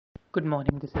Good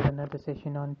morning. This is another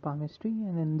session on palmistry,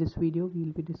 and in this video,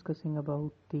 we'll be discussing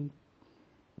about the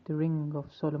Ring of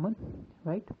Solomon,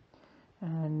 right?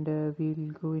 And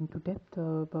we'll go into depth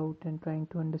about and trying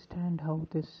to understand how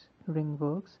this ring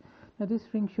works. Now, this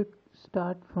ring should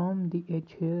start from the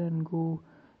edge here and go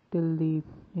till the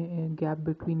gap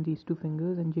between these two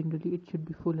fingers, and generally, it should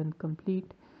be full and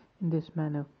complete in this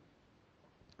manner.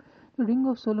 The Ring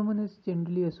of Solomon is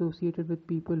generally associated with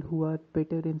people who are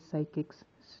better in psychics,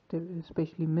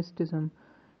 especially mysticism,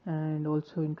 and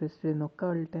also interested in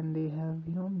occult. And they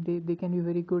have, they can be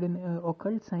very good in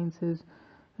occult sciences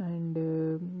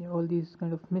and all these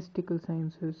kind of mystical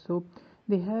sciences. So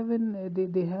they have a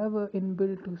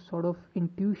inbuilt sort of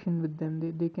intuition with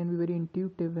them. They can be very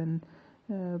intuitive and.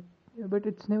 But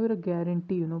it's never a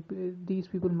guarantee, these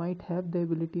people might have the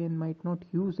ability and might not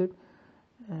use it,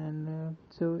 and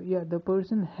so yeah, the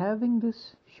person having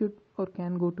this should or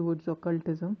can go towards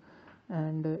occultism,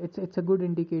 and it's a good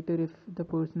indicator if the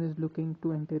person is looking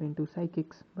to enter into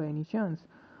psychics by any chance.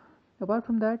 Apart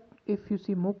from that, if you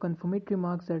see more confirmatory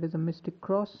marks, that is a mystic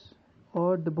cross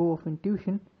or the bow of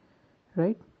intuition,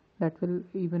 right, that will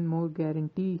even more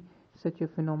guarantee such a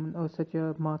phenomenon, or such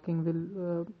a marking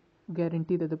will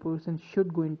guarantee that the person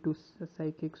should go into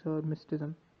psychics or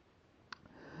mysticism.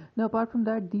 Now, apart from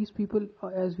that, these people,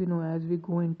 as we know, as we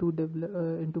go into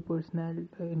into personal,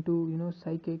 into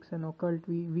psychics and occult,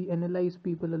 we analyze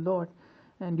people a lot,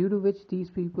 and due to which these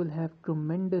people have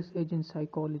tremendous edge in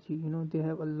psychology. They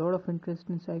have a lot of interest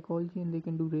in psychology, and they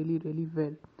can do really, really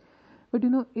well. But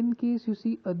in case you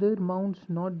see other mounts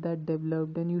not that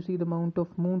developed, and you see the mount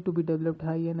of moon to be developed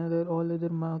high and all other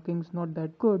markings not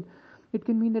that good, it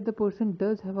can mean that the person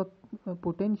does have a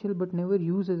potential but never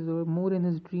uses, or more in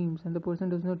his dreams, and the person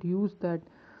does not use that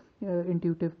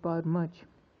intuitive power much,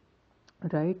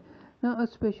 right? Now, a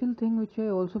special thing which I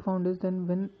also found is then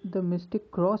when the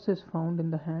mystic cross is found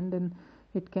in the hand, and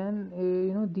it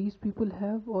can, these people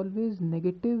have always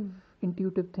negative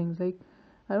intuitive things. Like,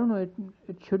 I don't know,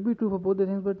 it should be true for both the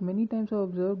things, but many times I've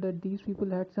observed that these people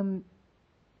had some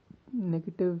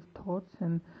negative thoughts,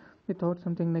 and they thought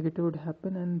something negative would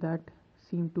happen, and that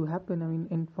seemed to happen. I mean,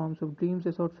 in forms of dreams,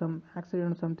 they thought some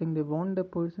accident or something, they warned the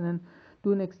person, and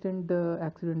to an extent the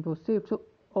accident was saved. So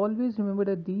always remember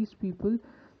that these people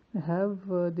have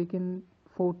they can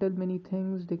foretell many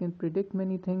things, they can predict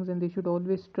many things, and they should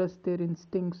always trust their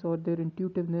instincts or their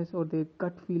intuitiveness or their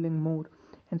gut feeling more,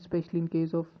 and especially in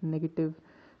case of negative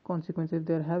consequences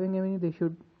they're having. I mean, they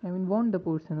should, warn the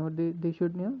person, or they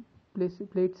should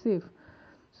play it safe.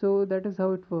 So that is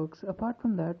how it works. Apart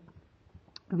from that,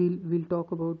 we'll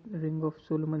talk about Ring of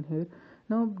Solomon here.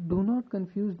 Now, do not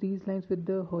confuse these lines with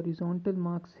the horizontal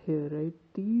marks here, right?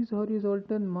 These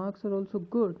horizontal marks are also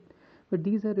good, but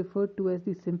these are referred to as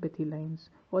the sympathy lines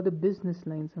or the business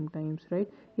lines sometimes, right?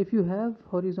 If you have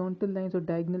horizontal lines or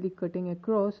diagonally cutting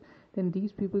across, then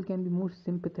these people can be more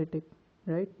sympathetic,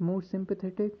 right? More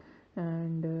sympathetic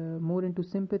and more into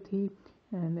sympathy,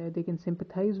 and they can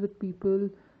sympathize with people.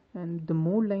 And the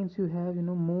more lines you have,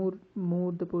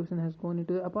 more the person has gone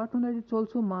into. Apart from that, it's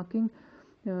also marking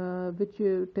which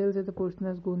tells that the person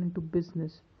has gone into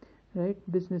business, right?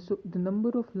 Business. So the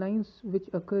number of lines which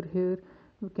occur here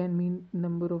can mean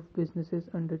number of businesses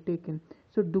undertaken.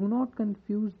 So do not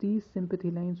confuse these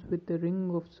sympathy lines with the Ring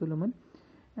of Solomon.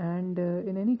 And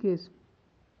in any case,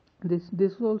 this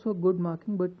is also a good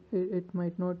marking, but it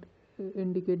might not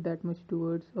indicate that much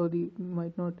towards, or the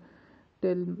might not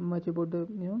tell much about the,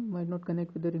 might not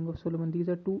connect with the Ring of Solomon. These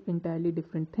are two entirely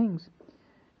different things.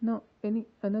 Now, any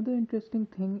another interesting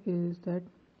thing is that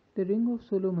the Ring of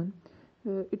Solomon,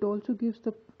 it also gives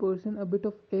the person a bit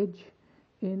of edge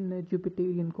in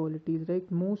Jupiterian qualities, right?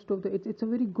 Most of the it's a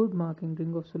very good marking,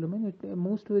 Ring of Solomon.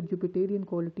 Most of the Jupiterian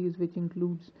qualities, which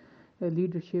includes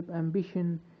leadership,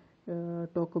 ambition,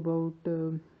 talk about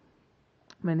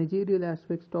managerial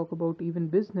aspects, talk about even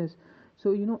business.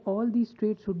 So all these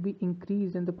traits would be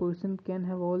increased, and the person can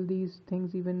have all these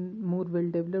things even more well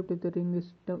developed if the ring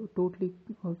is totally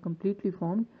or completely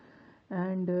formed.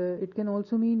 And it can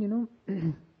also mean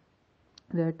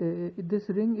that this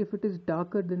ring, if it is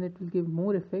darker, then it will give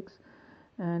more effects.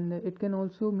 And it can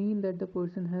also mean that the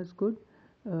person has good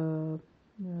all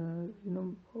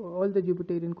the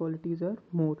Jupiterian qualities are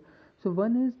more. So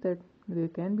one is that there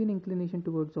can be an inclination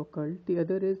towards occult. The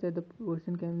other is that the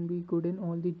person can be good in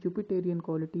all the Jupiterian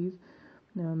qualities,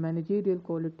 managerial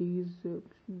qualities,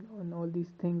 and all these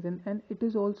things. And it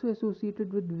is also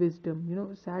associated with wisdom.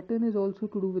 Saturn is also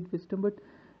to do with wisdom, but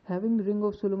having the Ring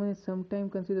of Solomon is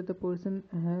sometimes considered the person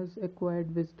has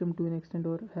acquired wisdom to an extent,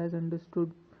 or has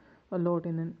understood a lot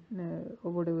in an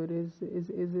or whatever is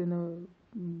in a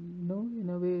in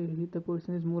a way the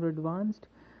person is more advanced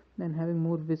and having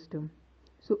more wisdom.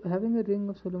 So having a ring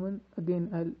of Solomon, again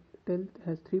I'll tell,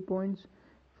 has 3 points.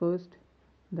 First,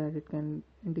 that it can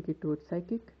indicate towards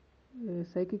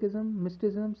psychicism,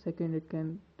 mysticism. Second, it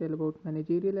can tell about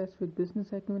managerial aspect,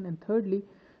 business acumen. And thirdly,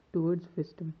 towards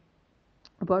wisdom.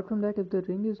 Apart from that, if the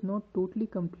ring is not totally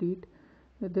complete,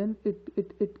 then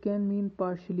it can mean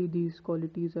partially these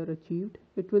qualities are achieved.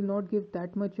 It will not give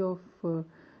that much of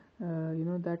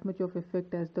that much of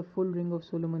effect as the full ring of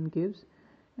Solomon gives.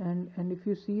 And if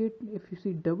you see it, if you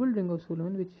see double ring of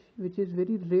Solomon, which is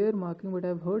very rare marking, but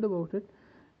I've heard about it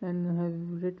and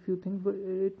have read few things, but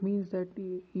it means that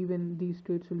even these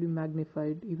traits will be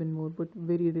magnified even more, but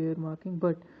very rare marking.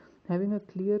 But having a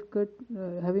clear cut,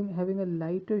 having a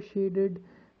lighter shaded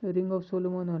ring of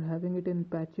Solomon, or having it in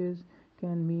patches,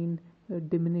 can mean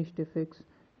diminished effects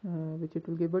which it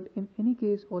will give. But in any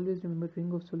case, always remember,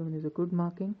 ring of Solomon is a good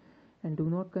marking, and do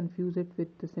not confuse it with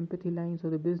the sympathy lines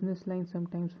or the business lines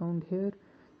sometimes found here.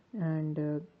 And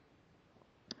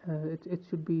it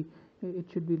should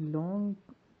be long,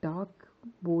 dark,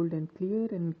 bold, and clear.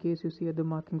 And in case you see other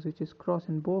markings which is cross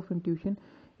and bow of intuition,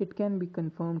 it can be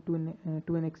confirmed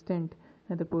to an extent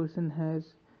that the person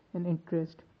has an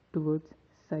interest towards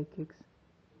psychics,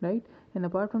 right? And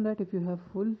apart from that, if you have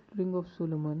full ring of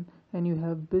Solomon and you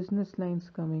have business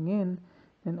lines coming in,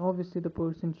 then obviously the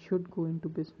person should go into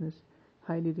business.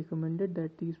 Highly recommended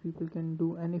that these people can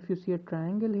do. And if you see a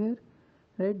triangle here,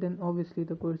 right, then obviously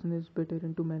the person is better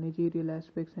into managerial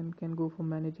aspects and can go for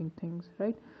managing things,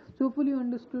 right? So hopefully you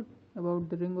understood about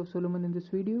the ring of Solomon in this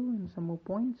video and some more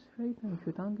points, right? I'm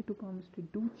Shwetank to palmistry.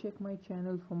 Do check my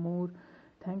channel for more.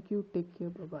 Thank you, take care,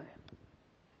 bye bye.